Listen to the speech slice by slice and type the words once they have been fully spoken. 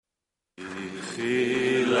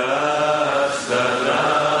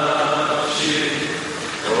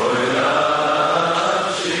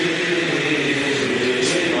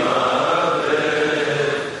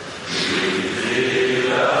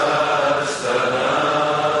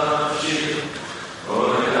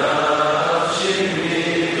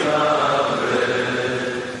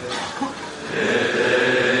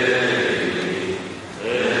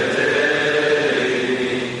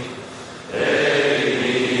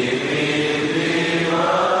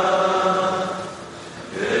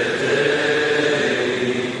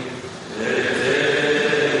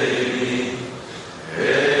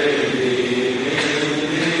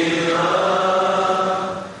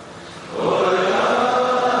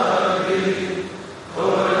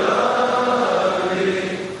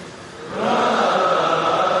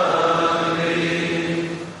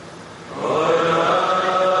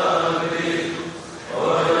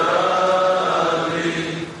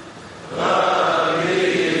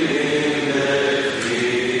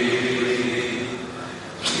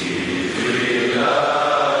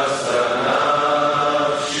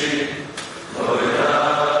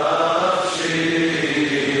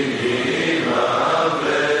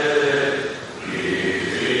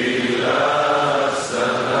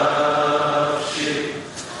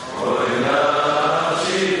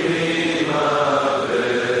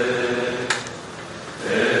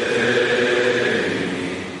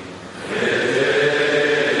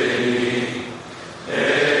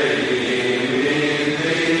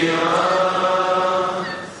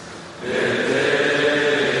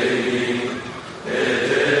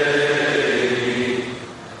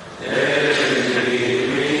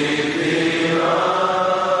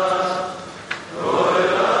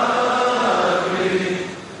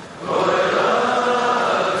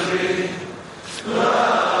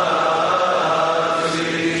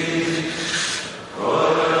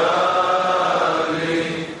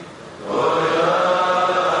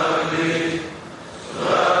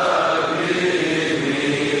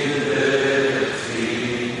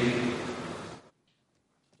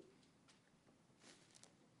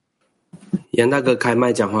杨大哥开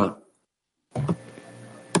麦讲话。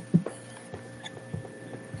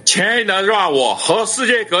亲爱的让我和世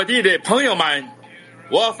界各地的朋友们，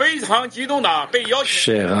我非常激动的被邀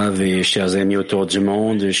请。 Chers Rav et chers amis autour du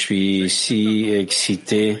monde, je suis si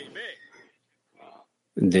excité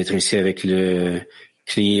d'être ici avec le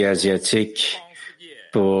CLI asiatique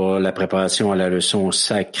pour la préparation à la leçon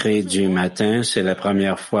sacrée du matin. C'est la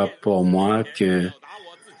première fois pour moi que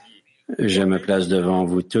je me place devant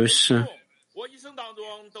vous tous.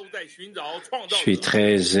 Je suis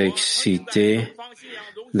très excité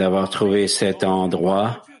d'avoir trouvé cet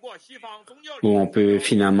endroit où on peut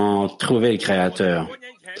finalement trouver le Créateur.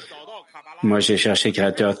 Moi, j'ai cherché le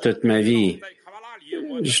Créateur toute ma vie.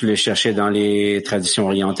 Je l'ai cherché dans les traditions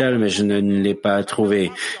orientales, mais je ne l'ai pas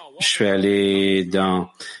trouvé. Je suis allé dans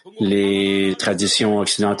les traditions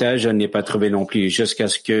occidentales, je ne l'ai pas trouvé non plus, jusqu'à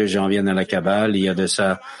ce que j'en vienne à la Kabbale, il y a de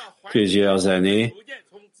ça plusieurs années.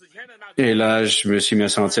 Et là, je me suis mis à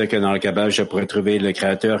sentir que dans la Kabbale, je pourrais trouver le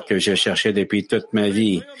Créateur que je cherchais depuis toute ma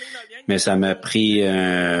vie. Mais ça m'a pris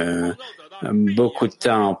beaucoup de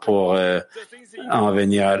temps pour en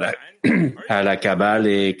venir à la Kabbale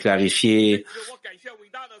et clarifier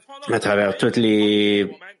à travers toutes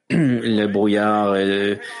le brouillard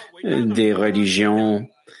des religions.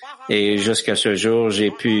 Et jusqu'à ce jour,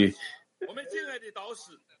 j'ai pu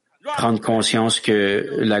prendre conscience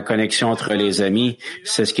que la connexion entre les amis,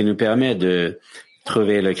 c'est ce qui nous permet de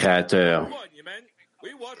trouver le Créateur.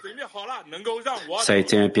 Ça a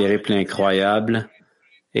été un périple incroyable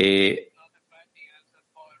et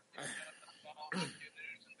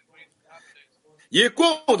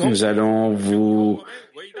nous allons vous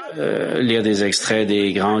lire des extraits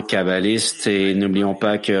des grands kabbalistes et n'oublions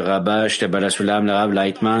pas que Rabash, Tabalasulam, le Rav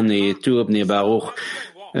Lightman et tout Bnei Baruch,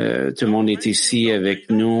 tout le monde est ici avec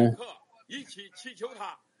nous.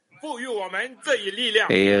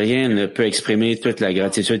 Et rien ne peut exprimer toute la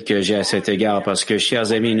gratitude que j'ai à cet égard parce que,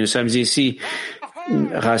 chers amis, nous sommes ici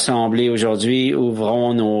rassemblés aujourd'hui.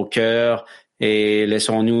 Ouvrons nos cœurs et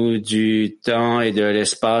laissons-nous du temps et de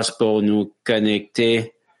l'espace pour nous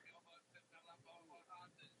connecter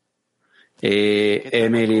et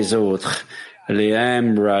aimer les autres, les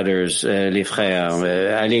Am Brothers, les frères.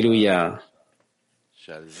 Alléluia.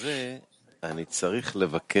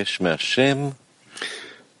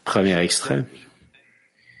 Premier extrait.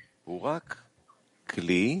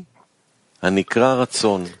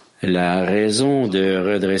 La raison de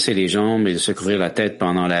redresser les jambes et de se couvrir la tête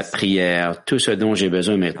pendant la prière. Tout ce dont j'ai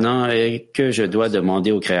besoin maintenant est que je dois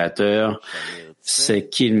demander au Créateur c'est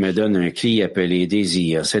qu'il me donne un cli appelé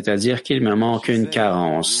désir, c'est-à-dire qu'il me manque une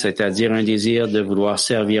carence, c'est-à-dire un désir de vouloir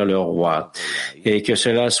servir le roi, et que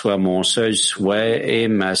cela soit mon seul souhait et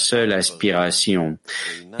ma seule aspiration,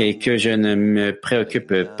 et que je ne me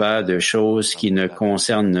préoccupe pas de choses qui ne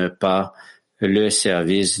concernent pas le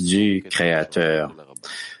service du Créateur.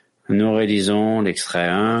 Nous relisons l'extrait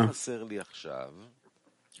 1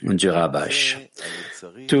 du Rabash.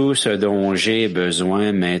 Tout ce dont j'ai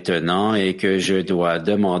besoin maintenant et que je dois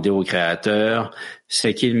demander au Créateur,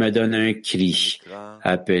 c'est qu'il me donne un cli,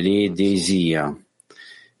 appelé désir.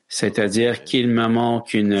 C'est-à-dire qu'il me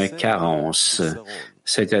manque une carence,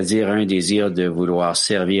 c'est-à-dire un désir de vouloir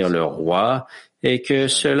servir le roi, et que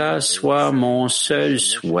cela soit mon seul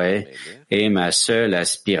souhait et ma seule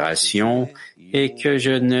aspiration, et que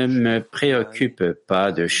je ne me préoccupe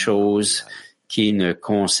pas de choses qui ne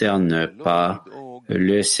concernent pas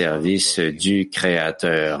le service du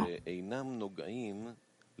Créateur.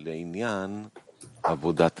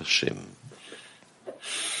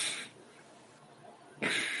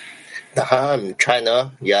 Naham,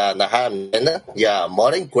 China. Yeah, Naham, yeah,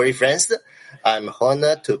 morning, great friends. I'm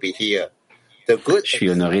honored to be here. Je suis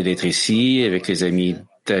honoré d'être ici avec les amis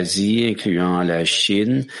d'Asie, incluant la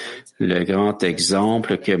Chine. Le grand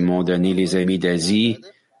exemple que m'ont donné les amis d'Asie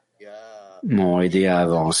m'ont aidé à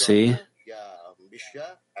avancer.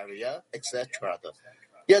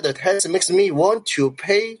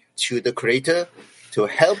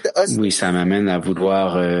 Oui, ça m'amène à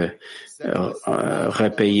vouloir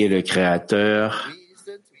repayer le Créateur.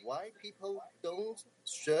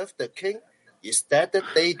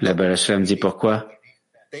 La Balashla me dit pourquoi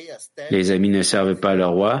les amis ne servent pas le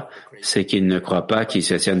roi, c'est qu'ils ne croient pas qu'ils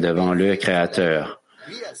se tiennent devant le Créateur.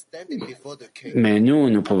 Mais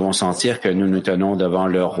nous pouvons sentir que nous nous tenons devant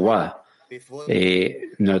le roi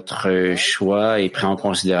et notre choix est pris en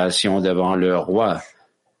considération devant le roi,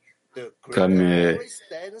 comme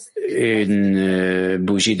une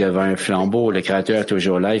bougie devant un flambeau. Le Créateur est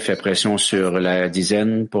toujours là, il fait pression sur la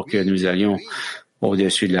dizaine pour que nous allions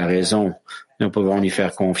au-dessus de la raison. Nous pouvons lui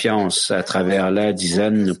faire confiance. À travers la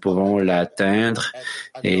dizaine, nous pouvons l'atteindre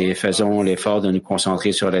et faisons l'effort de nous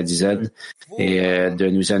concentrer sur la dizaine et de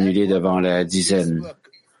nous annuler devant la dizaine.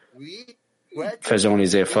 Faisons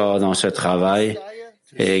les efforts dans ce travail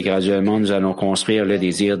et graduellement, nous allons construire le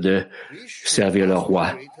désir de servir le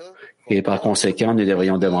roi. Et par conséquent, nous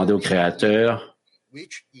devrions demander au Créateur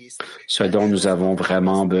ce dont nous avons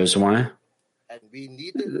vraiment besoin.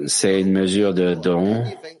 C'est une mesure de don.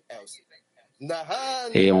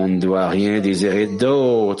 Et on ne doit rien désirer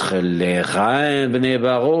d'autre. Les reins bnei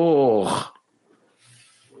barour.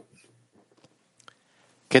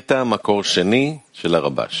 קטע מקור שני של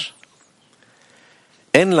הרבש.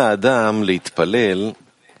 אין לאדם להתפלל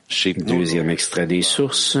שיתנו... Deuxième extrait des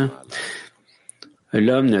sources.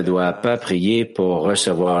 L'homme ne doit pas prier pour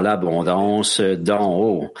recevoir l'abondance d'en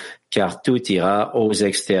haut, car tout ira aux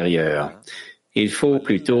extérieurs. Il faut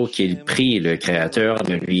plutôt qu'il prie le Créateur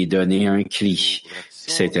de lui donner un cli,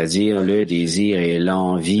 c'est-à-dire le désir et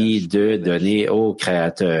l'envie de donner au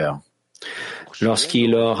Créateur.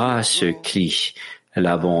 Lorsqu'il aura ce cli,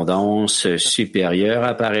 l'abondance supérieure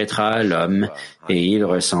apparaîtra à l'homme et il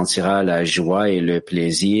ressentira la joie et le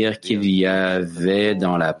plaisir qu'il y avait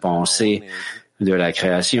dans la pensée de la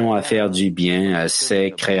création à faire du bien à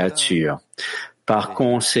ses créatures. Par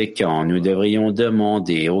conséquent, nous devrions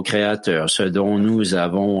demander au Créateur ce dont nous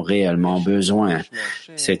avons réellement besoin,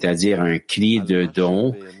 c'est-à-dire un cli de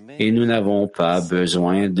don, et nous n'avons pas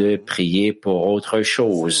besoin de prier pour autre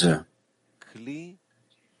chose.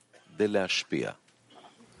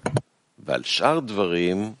 ועל שאר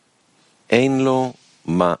דברים אין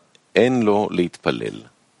לו להתפלל.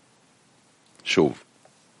 שוב,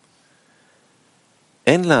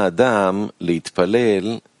 אין לאדם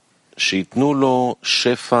להתפלל שיתנו לו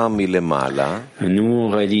שפע מלמעלה. Nous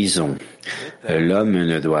relisons. L'homme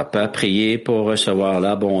ne doit pas prier pour recevoir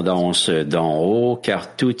l'abondance d'en haut,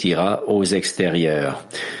 car tout ira aux extérieurs.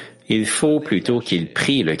 Il faut plutôt qu'il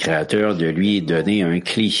prie le Créateur de lui donner un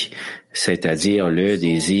cli, c'est-à-dire le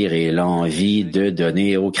désir et l'envie de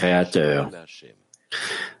donner au Créateur.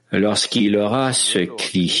 Lorsqu'il aura ce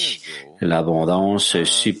cli, l'abondance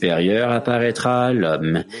supérieure apparaîtra à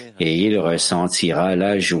l'homme et il ressentira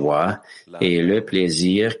la joie et le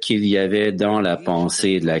plaisir qu'il y avait dans la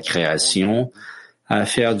pensée de la création à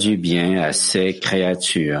faire du bien à ses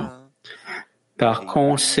créatures. Par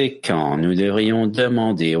conséquent, nous devrions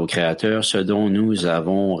demander au Créateur ce dont nous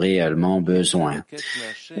avons réellement besoin,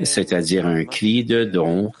 c'est-à-dire un cli de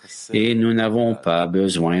don, et nous n'avons pas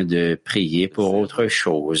besoin de prier pour autre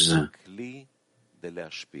chose.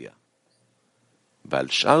 ועל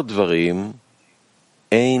שאר דברים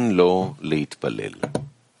אין לו להתפלל.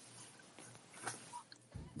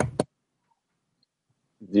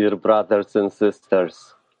 Dear brothers and sisters,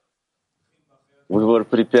 we were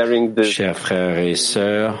preparing this. Chers frères et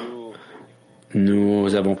sœurs,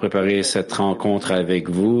 nous avons préparé cette rencontre avec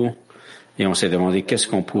vous et on s'est demandé qu'est-ce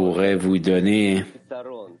qu'on pourrait vous donner.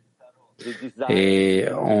 Et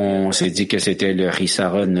on s'est dit que c'était le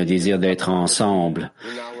Hisaron, le désir d'être ensemble.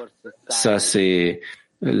 Ça, c'est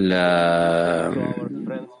la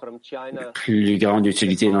plus grande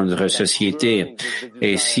utilité dans notre société.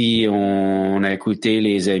 Et si on a écouté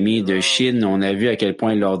les amis de Chine, on a vu à quel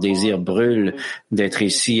point leur désir brûle d'être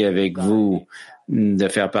ici avec vous, de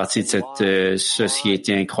faire partie de cette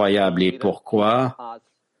société incroyable. Et pourquoi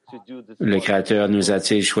le Créateur nous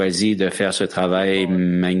a-t-il choisi de faire ce travail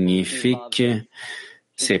magnifique?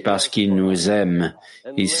 C'est parce qu'il nous aime.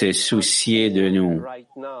 Il s'est soucié de nous.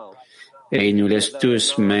 Et il nous laisse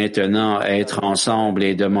tous maintenant être ensemble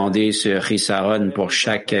et demander ce Hisaron pour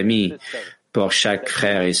chaque ami, pour chaque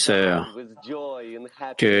frère et sœur,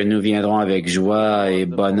 que nous viendrons avec joie et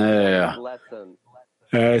bonheur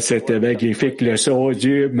à cette magnifique leçon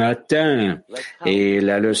du matin. Et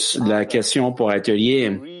la question pour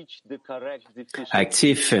atelier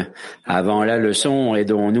actif, avant la leçon,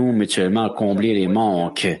 aidons-nous mutuellement à combler les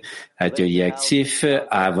manques. Atelier actif,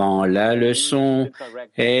 avant la leçon,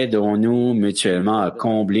 aidons-nous mutuellement à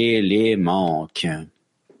combler les manques.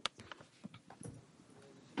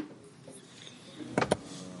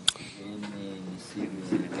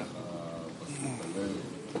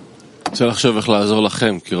 רוצה לחשוב איך לעזור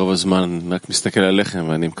לכם, כי רוב הזמן רק מסתכל עליכם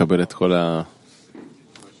ואני מקבל את כל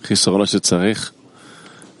החיסרונות שצריך,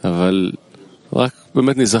 אבל רק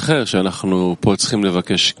באמת נזכר שאנחנו פה צריכים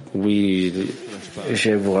לבקש. Oui,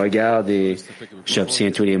 je vous regarde et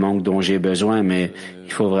j'obtiens tous les manques dont j'ai besoin, mais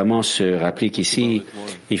il faut vraiment se rappeler qu'ici,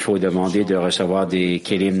 il faut demander de recevoir des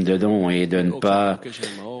kélim de dons et de ne pas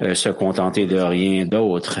se contenter de rien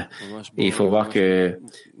d'autre. Et il faut voir que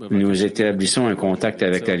nous établissons un contact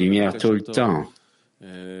avec la lumière tout le temps.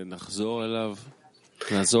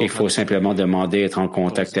 Il faut simplement demander d'être en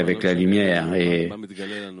contact avec la lumière et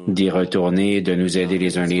d'y retourner, de nous aider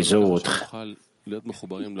les uns les autres.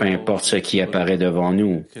 Peu importe ce qui apparaît devant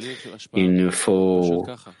nous, il nous faut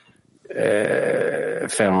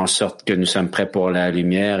faire en sorte que nous sommes prêts pour la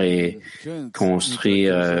lumière et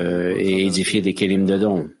construire et édifier des kélim de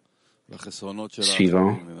dons.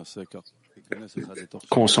 Suivant,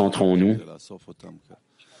 concentrons-nous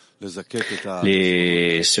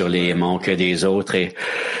sur les manques des autres et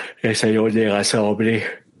essayons de les rassembler,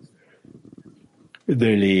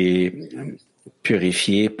 de les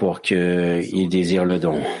purifier pour qu'ils désirent le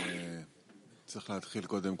don.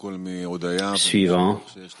 Suivant,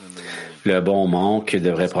 le bon manque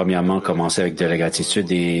devrait premièrement commencer avec de la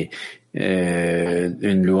gratitude et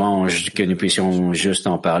une louange, que nous puissions juste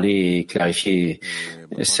en parler et clarifier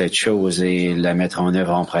cette chose et la mettre en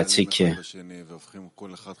œuvre en pratique.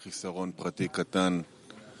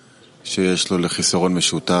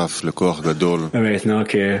 Maintenant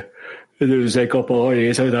que nous incorporons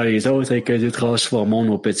les uns dans les autres et que nous transformons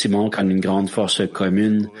nos petits manques en une grande force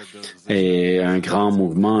commune et un grand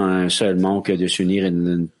mouvement, un seul manque de s'unir et de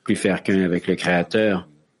ne plus faire qu'un avec le Créateur.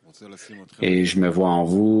 Et je me vois en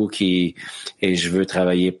vous et je veux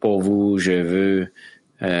travailler pour vous, je veux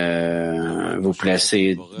vous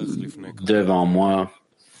placer devant moi.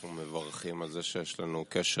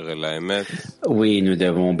 Oui, nous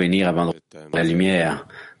devons bénir avant de la lumière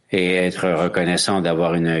et être reconnaissant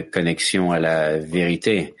d'avoir une connexion à la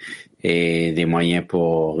vérité et des moyens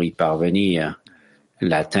pour y parvenir,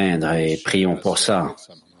 l'atteindre et prions pour ça.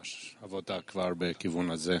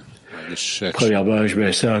 Premièrement, je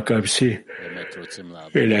me sens comme si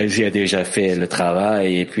l'Asie a déjà fait le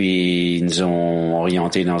travail et puis ils nous ont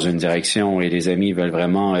orientés dans une direction et les amis veulent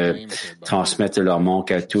vraiment transmettre leur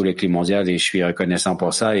manque à tout le climat mondial et je suis reconnaissant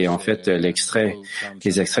pour ça. Et en fait, les extraits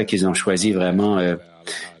qu'ils ont choisis vraiment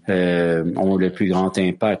ont le plus grand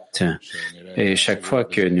impact. Et chaque fois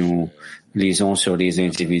que nous lisons sur les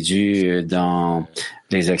individus dans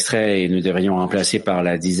les extraits, et nous devrions remplacer par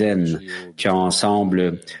la dizaine,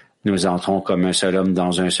 qu'ensemble, nous entrons comme un seul homme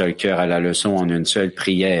dans un seul cœur à la leçon en une seule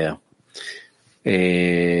prière.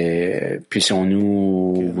 Et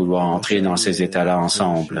puissions-nous vouloir entrer dans ces états-là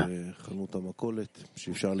ensemble.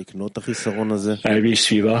 Ami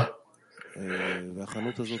suivant.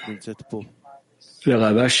 Le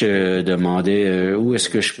Rabash demandait où est-ce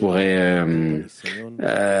que je pourrais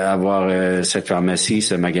avoir cette pharmacie,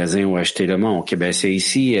 ce magasin où acheter le manque. Ben c'est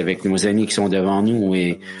ici avec nos amis qui sont devant nous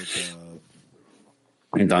et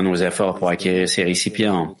dans nos efforts pour acquérir ces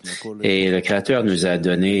récipients. Et le Créateur nous a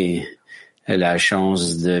donné la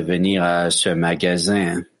chance de venir à ce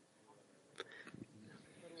magasin.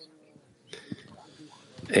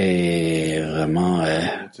 Et vraiment,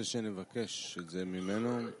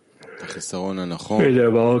 le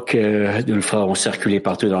manque, nous le ferons circuler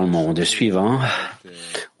partout dans le monde. Suivant,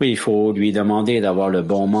 oui, il faut lui demander d'avoir le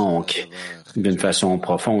bon manque d'une façon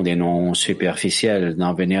profonde et non superficielle,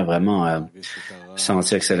 d'en venir vraiment à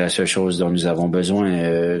sentir que c'est la seule chose dont nous avons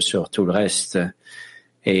besoin sur tout le reste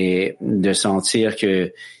et de sentir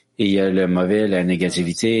que il y a le mauvais, la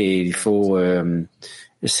négativité et il faut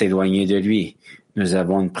s'éloigner de lui. Nous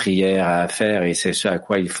avons une prière à faire et c'est ce à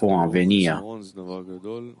quoi il faut en venir.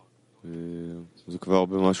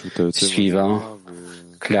 Suivant,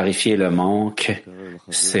 clarifier le manque,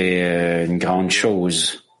 c'est une grande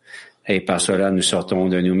chose. Et par cela, nous sortons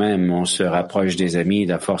de nous-mêmes, on se rapproche des amis,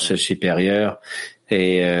 de la force supérieure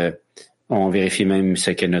et on vérifie même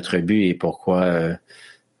ce qu'est notre but et pourquoi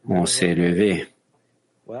on s'est levé.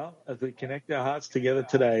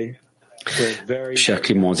 Cher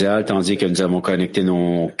Clip mondial, tandis que nous avons connecté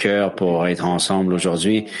nos cœurs pour être ensemble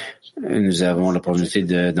aujourd'hui, nous avons l'opportunité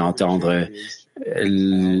d'entendre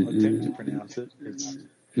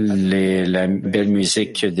la belle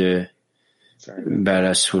musique de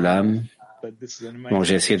Bala Sulam. Bon,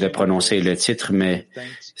 j'ai essayé de prononcer le titre, mais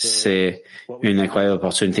c'est une incroyable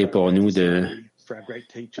opportunité pour nous de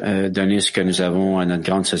donner ce que nous avons à notre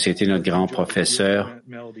grande société, notre grand professeur.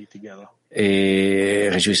 Et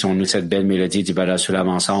réjouissons-nous de cette belle mélodie du Bala Sulam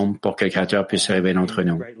ensemble pour que le Créateur puisse se révéler entre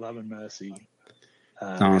nous.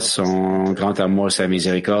 Dans son grand amour et sa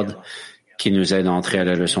miséricorde, qui nous aide à entrer à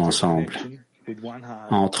la leçon ensemble.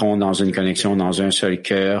 Entrons dans une connexion dans un seul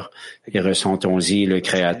cœur et ressentons-y le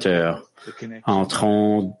Créateur.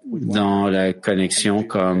 Entrons dans la connexion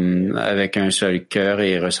comme avec un seul cœur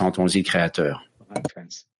et ressentons-y le Créateur.